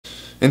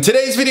In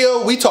today's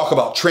video, we talk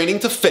about training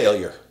to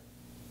failure.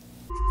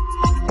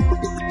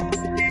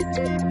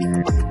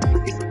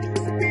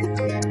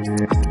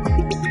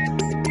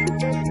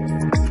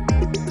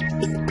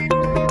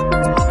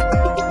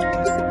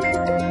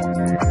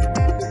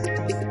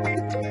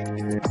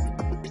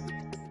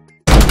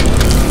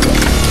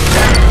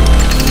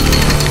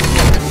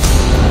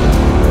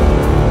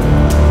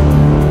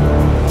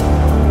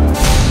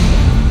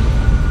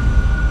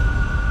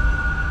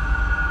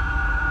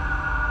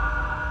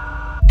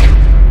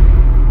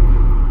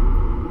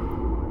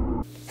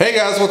 Hey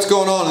guys, what's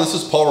going on? This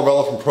is Paul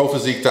Ravella from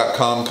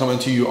ProPhysique.com coming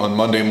to you on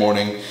Monday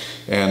morning,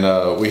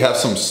 and we have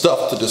some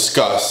stuff to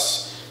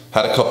discuss.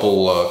 Had a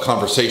couple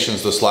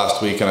conversations this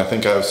last week, and I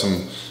think I have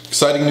some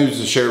exciting news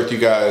to share with you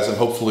guys, and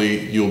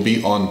hopefully you'll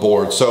be on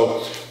board.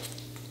 So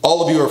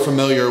all of you are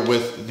familiar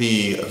with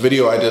the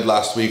video I did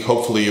last week.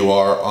 Hopefully you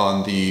are,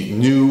 on the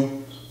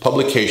new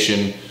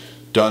publication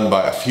done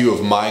by a few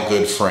of my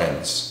good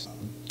friends.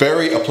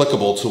 Very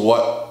applicable to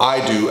what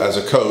I do as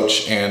a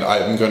coach, and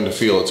I'm going to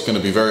feel it's going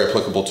to be very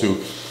applicable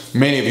to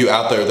many of you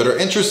out there that are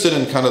interested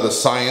in kind of the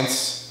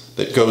science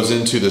that goes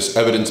into this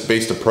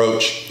evidence-based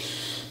approach.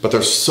 But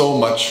there's so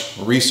much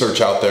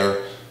research out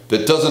there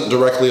that doesn't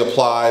directly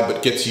apply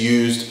but gets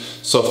used.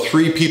 So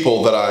three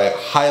people that I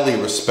highly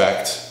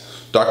respect,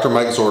 Dr.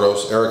 Mike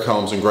Zourdos, Eric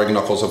Helms, and Greg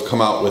Nuckols, have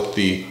come out with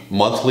the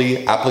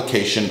monthly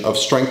application of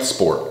strength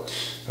sport,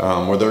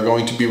 where they're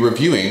going to be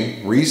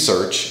reviewing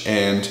research,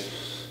 and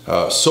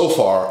so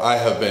far I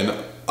have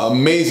been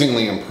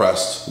amazingly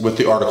impressed with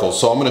the articles.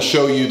 So I'm going to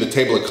show you the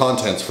table of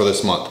contents for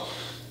this month.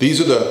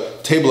 These are the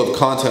table of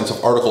contents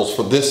of articles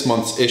for this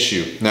month's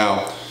issue.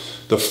 Now,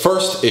 the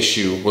first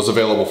issue was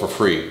available for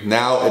free.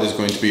 Now it is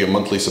going to be a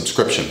monthly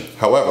subscription.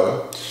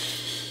 However,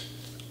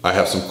 I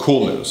have some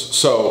cool news.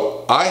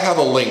 So I have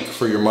a link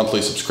for your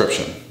monthly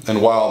subscription.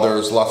 And while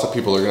there's lots of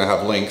people that are going to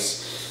have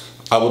links,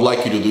 I would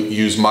like you to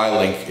use my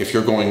link if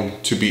you're going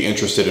to be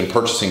interested in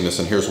purchasing this,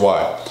 and here's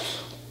why.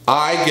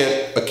 I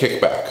get a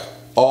kickback.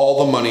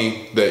 All the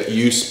money that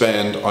you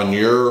spend on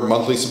your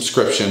monthly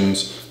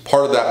subscriptions,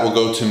 part of that will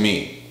go to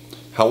me.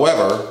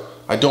 However,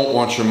 I don't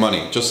want your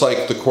money. Just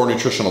like the core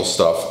nutritional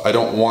stuff, I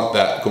don't want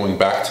that going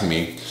back to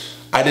me.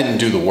 I didn't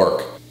do the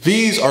work.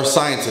 These are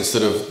scientists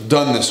that have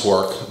done this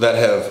work, that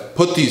have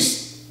put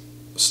these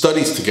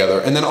studies together,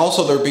 and then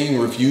also they're being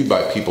reviewed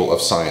by people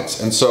of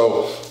science. And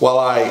so while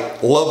I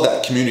love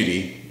that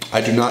community, I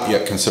do not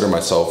yet consider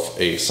myself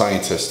a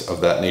scientist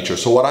of that nature.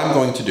 So what I'm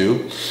going to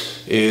do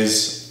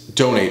is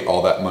donate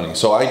all that money.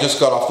 So I just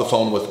got off the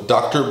phone with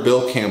Dr.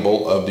 Bill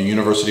Campbell of the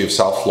University of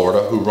South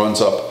Florida, who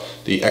runs up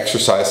the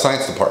exercise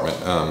science department.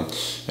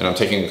 And I'm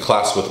taking a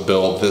class with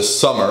Bill this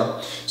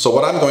summer. So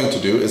what I'm going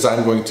to do is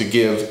I'm going to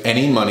give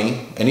any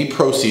money, any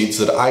proceeds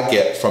that I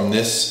get from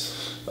this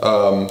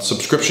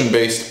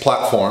subscription-based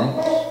platform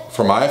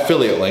for my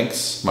affiliate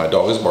links. My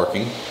dog is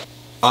barking.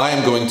 I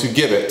am going to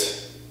give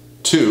it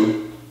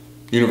to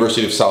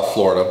University of South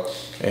Florida,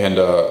 and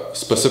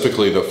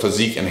specifically the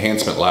Physique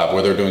Enhancement Lab,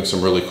 where they're doing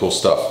some really cool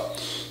stuff.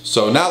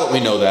 So now that we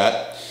know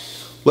that,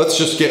 let's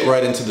just get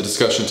right into the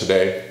discussion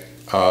today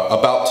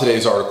about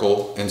today's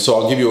article. And so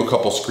I'll give you a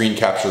couple screen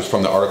captures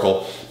from the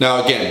article.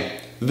 Now again,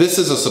 this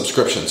is a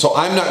subscription, so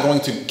I'm not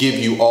going to give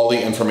you all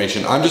the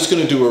information. I'm just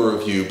going to do a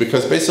review,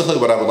 because basically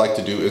what I would like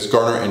to do is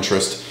garner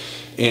interest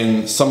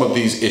in some of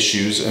these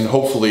issues, and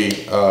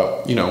hopefully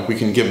you know, we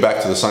can give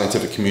back to the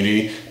scientific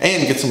community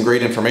and get some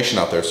great information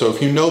out there. So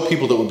if you know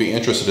people that would be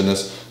interested in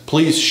this,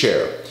 please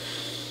share.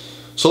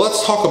 So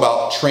let's talk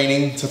about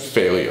training to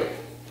failure.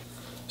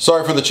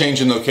 Sorry for the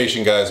change in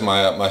location, guys.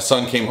 My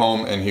son came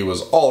home and he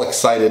was all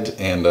excited,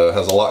 and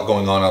has a lot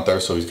going on out there,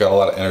 so he's got a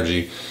lot of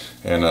energy,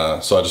 and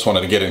so I just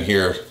wanted to get in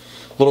here,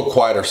 a little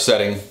quieter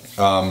setting.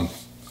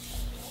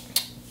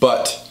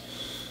 But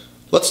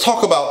let's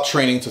talk about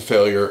training to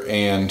failure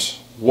and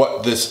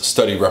what this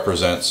study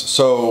represents.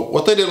 So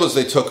what they did was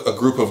they took a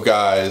group of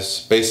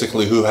guys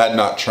basically who had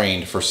not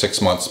trained for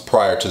 6 months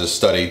prior to this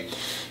study,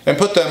 and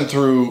put them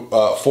through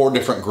 4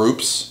 different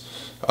groups.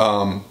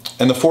 And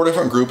the 4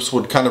 different groups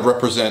would kind of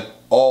represent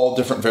all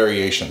different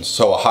variations.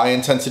 So a high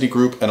intensity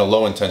group and a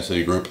low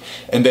intensity group.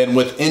 And then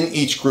within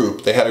each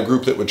group, they had a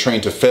group that would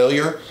train to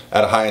failure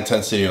at a high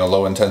intensity and a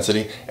low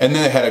intensity. And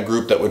then they had a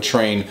group that would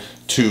train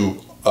to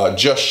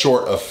just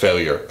short of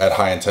failure at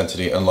high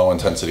intensity and low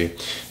intensity.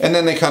 And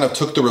then they kind of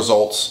took the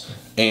results,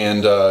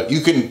 and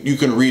you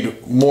can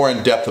read more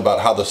in depth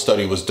about how the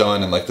study was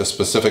done and like the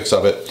specifics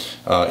of it.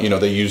 You know,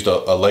 they used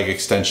a leg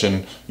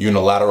extension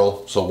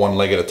unilateral, so one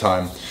leg at a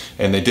time,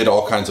 and they did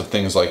all kinds of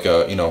things like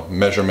you know,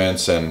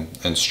 measurements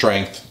and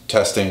strength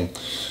testing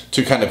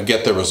to kind of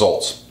get the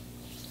results.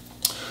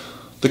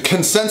 The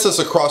consensus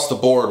across the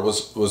board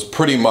was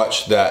pretty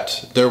much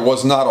that there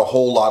was not a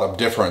whole lot of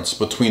difference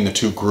between the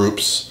two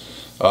groups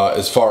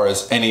as far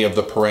as any of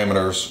the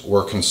parameters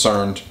were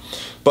concerned.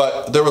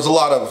 But there was a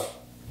lot of,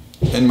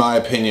 in my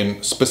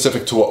opinion,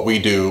 specific to what we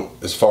do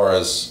as far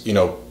as, you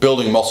know,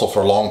 building muscle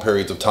for long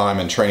periods of time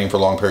and training for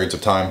long periods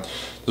of time.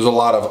 There's there's a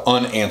lot of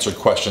unanswered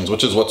questions,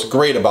 which is what's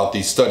great about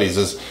these studies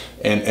is,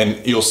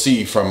 and you'll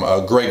see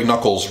from Greg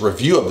Nuckols'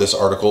 review of this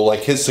article, like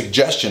his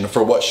suggestion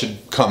for what should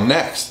come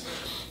next.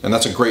 And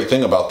that's a great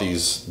thing about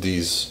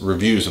these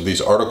reviews of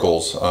these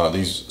articles,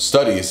 these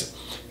studies,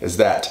 is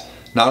that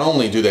not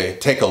only do they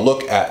take a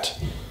look at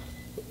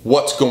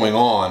what's going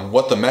on,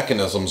 what the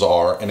mechanisms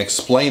are, and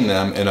explain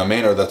them in a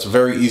manner that's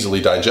very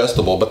easily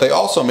digestible, but they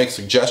also make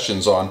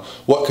suggestions on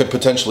what could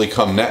potentially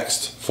come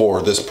next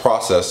for this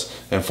process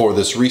and for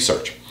this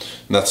research.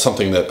 And that's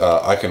something that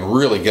I can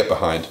really get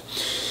behind.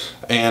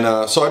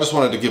 And so I just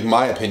wanted to give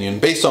my opinion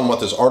based on what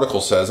this article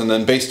says, and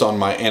then based on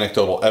my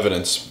anecdotal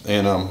evidence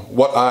and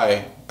what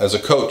I, as a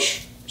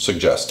coach,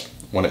 suggest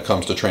when it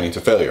comes to training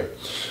to failure.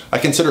 I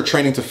consider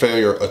training to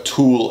failure a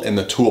tool in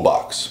the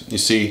toolbox. You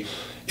see,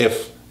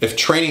 if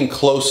training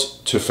close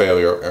to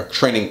failure or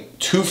training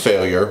to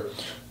failure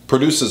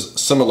produces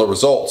similar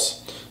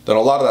results, then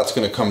a lot of that's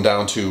going to come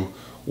down to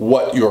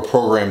what your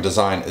program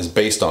design is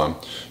based on.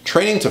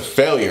 Training to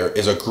failure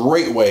is a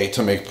great way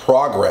to make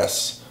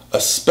progress,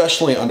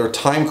 especially under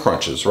time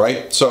crunches,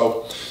 right?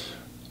 So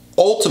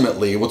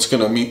ultimately, what's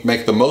going to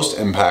make the most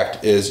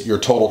impact is your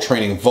total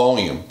training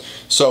volume.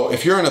 So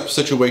if you're in a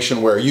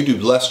situation where you do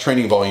less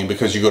training volume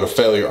because you go to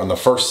failure on the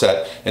first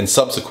set and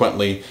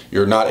subsequently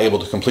you're not able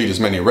to complete as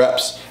many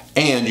reps,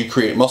 and you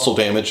create muscle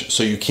damage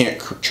so you can't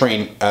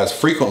train as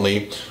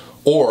frequently,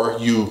 or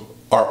you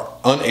are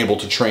unable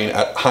to train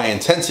at high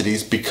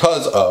intensities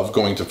because of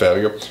going to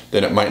failure,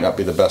 then it might not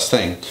be the best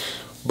thing.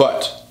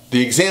 But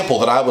the example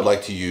that I would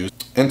like to use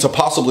and to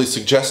possibly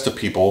suggest to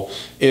people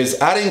is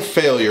adding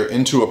failure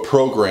into a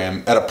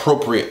program at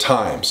appropriate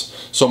times.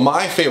 So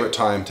my favorite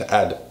time to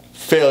add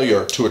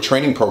failure to a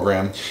training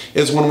program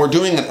is when we're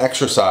doing an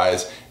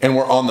exercise and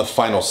we're on the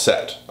final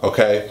set,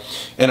 okay?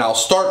 And I'll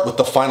start with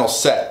the final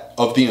set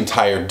of the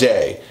entire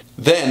day.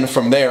 Then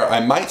from there, I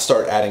might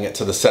start adding it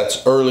to the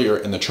sets earlier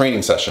in the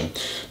training session.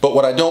 But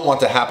what I don't want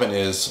to happen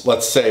is,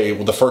 let's say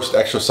the first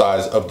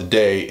exercise of the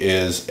day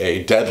is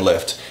a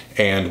deadlift,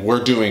 and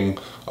we're doing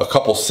a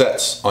couple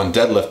sets on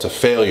deadlift to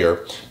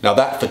failure. Now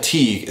that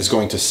fatigue is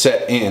going to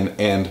set in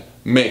and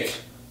make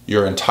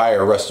your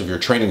entire rest of your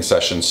training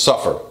session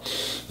suffer,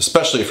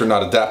 especially if you're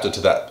not adapted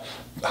to that.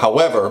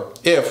 However,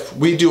 if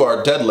we do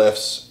our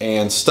deadlifts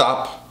and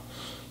stop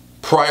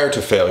prior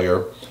to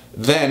failure,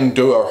 then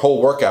do our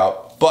whole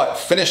workout, but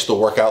finish the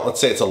workout, let's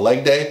say it's a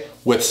leg day,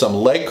 with some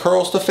leg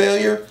curls to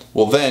failure,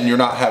 well then you're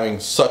not having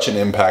such an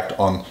impact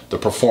on the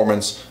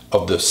performance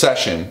of the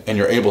session, and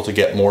you're able to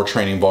get more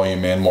training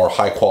volume in, more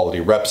high quality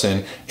reps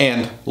in,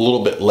 and a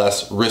little bit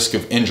less risk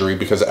of injury,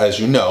 because as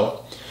you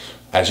know,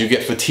 as you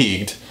get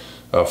fatigued,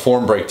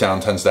 form breakdown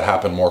tends to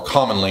happen more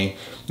commonly,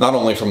 not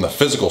only from the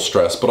physical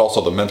stress, but also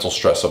the mental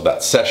stress of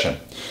that session.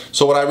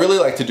 So what I really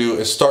like to do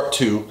is start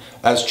to,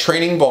 as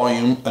training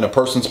volume in a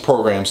person's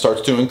program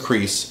starts to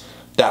increase,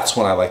 that's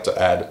when I like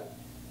to add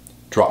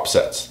drop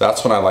sets.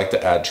 That's when I like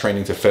to add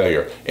training to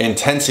failure.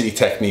 Intensity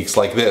techniques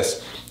like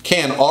this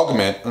can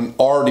augment an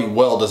already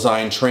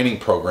well-designed training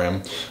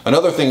program.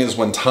 Another thing is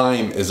when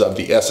time is of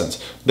the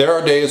essence. There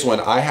are days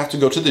when I have to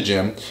go to the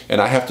gym and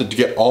I have to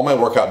get all my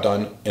workout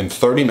done in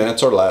 30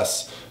 minutes or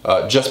less,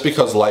 just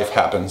because life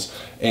happens.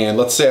 And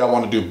let's say I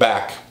want to do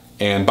back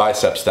and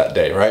biceps that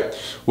day, right?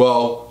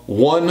 Well,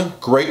 one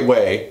great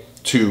way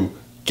to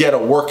get a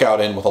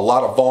workout in with a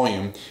lot of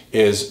volume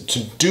is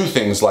to do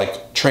things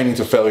like training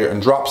to failure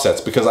and drop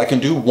sets, because I can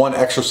do one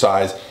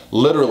exercise,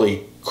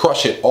 literally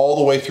crush it all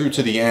the way through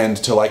to the end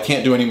till I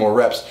can't do any more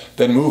reps,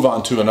 then move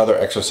on to another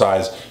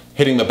exercise,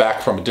 hitting the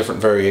back from a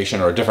different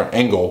variation or a different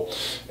angle.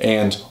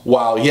 And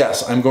while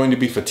yes, I'm going to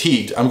be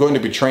fatigued, I'm going to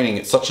be training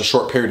at such a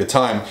short period of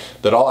time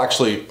that I'll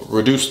actually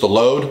reduce the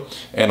load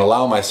and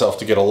allow myself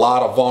to get a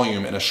lot of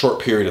volume in a short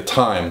period of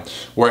time.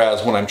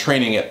 Whereas when I'm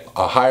training at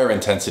a higher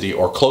intensity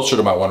or closer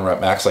to my 1 rep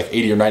max, like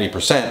 80 or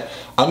 90%,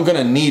 I'm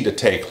gonna need to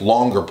take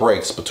longer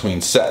breaks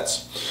between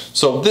sets.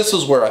 So this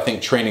is where I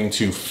think training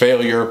to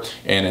failure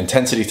and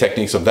intensity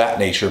techniques of that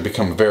nature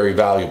become very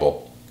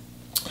valuable.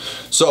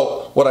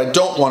 So what I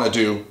don't want to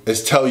do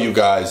is tell you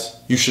guys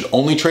you should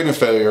only train to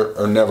failure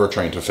or never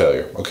train to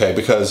failure, okay?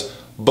 Because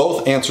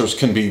both answers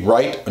can be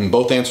right and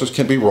both answers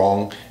can be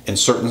wrong in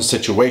certain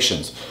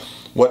situations.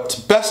 What's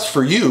best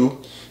for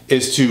you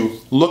is to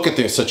look at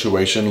the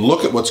situation,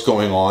 look at what's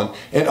going on,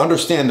 and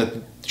understand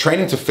that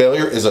training to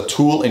failure is a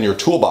tool in your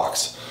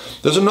toolbox.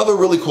 There's another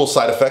really cool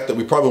side effect that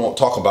we probably won't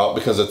talk about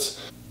because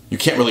you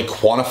can't really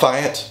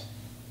quantify it,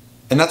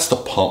 and that's the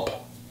pump.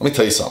 Let me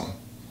tell you something.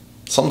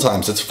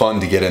 Sometimes it's fun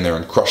to get in there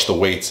and crush the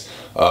weights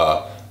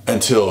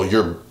until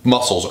your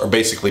muscles are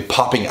basically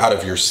popping out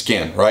of your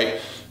skin, right?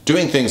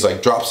 Doing things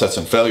like drop sets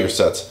and failure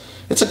sets,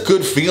 it's a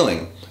good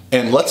feeling.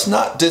 And let's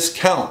not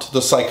discount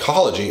the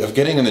psychology of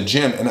getting in the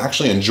gym and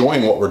actually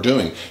enjoying what we're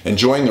doing,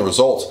 enjoying the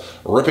results,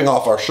 ripping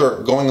off our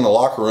shirt, going in the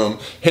locker room,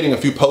 hitting a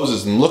few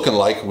poses and looking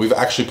like we've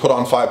actually put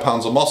on 5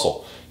 pounds of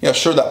muscle. Yeah,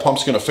 sure, that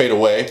pump's gonna fade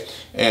away.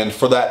 And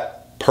for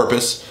that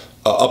purpose,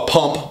 a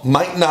pump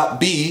might not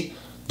be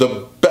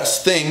the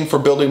best thing for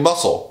building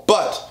muscle,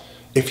 but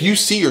if you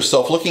see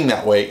yourself looking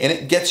that way and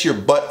it gets your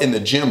butt in the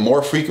gym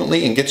more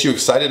frequently and gets you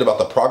excited about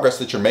the progress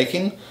that you're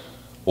making,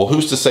 well,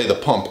 who's to say the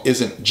pump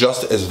isn't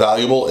just as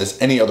valuable as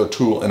any other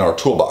tool in our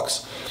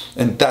toolbox?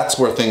 And that's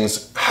where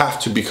things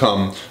have to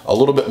become a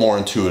little bit more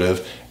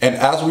intuitive. And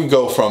as we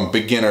go from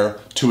beginner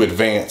to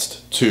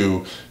advanced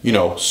to,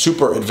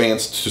 super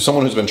advanced to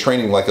someone who's been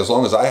training like as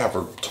long as I have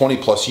for 20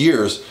 plus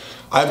years,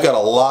 I've got a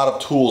lot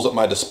of tools at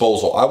my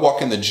disposal. I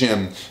walk in the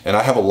gym and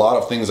I have a lot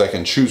of things I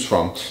can choose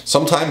from.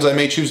 Sometimes I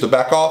may choose to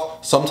back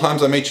off.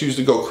 Sometimes I may choose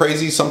to go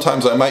crazy.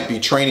 Sometimes I might be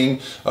training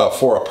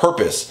for a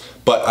purpose.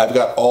 But I've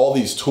got all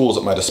these tools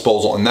at my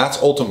disposal, and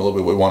that's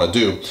ultimately what we want to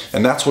do.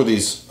 And that's where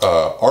these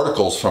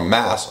articles from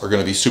Mass are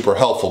going to be super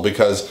helpful,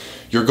 because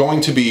you're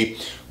going to be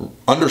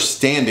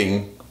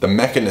understanding the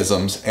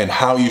mechanisms and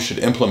how you should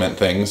implement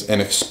things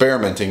and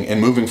experimenting and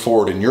moving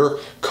forward in your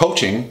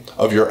coaching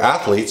of your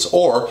athletes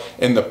or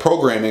in the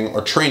programming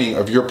or training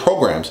of your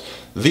programs.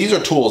 These are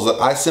tools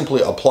that I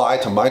simply apply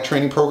to my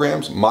training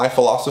programs, my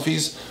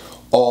philosophies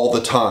all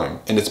the time.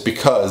 And it's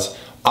because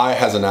I,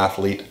 as an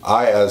athlete,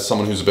 I, as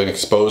someone who's been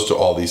exposed to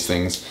all these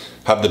things,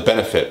 have the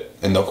benefit.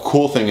 And the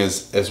cool thing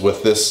is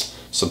with this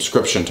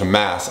subscription to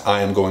Mass,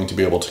 I am going to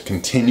be able to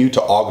continue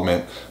to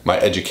augment my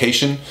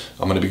education.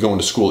 I'm going to be going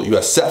to school at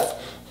USF.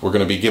 We're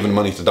going to be giving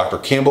money to Dr.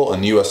 Campbell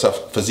and the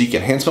USF Physique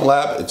Enhancement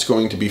Lab. It's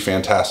going to be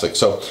fantastic.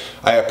 So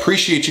I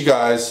appreciate you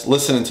guys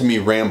listening to me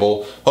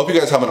ramble. Hope you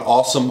guys have an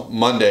awesome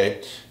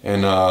Monday.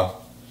 And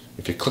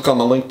if you click on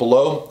the link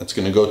below, it's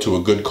going to go to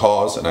a good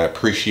cause. And I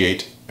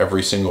appreciate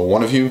every single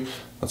one of you.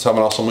 Let's have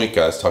an awesome week,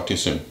 guys. Talk to you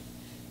soon.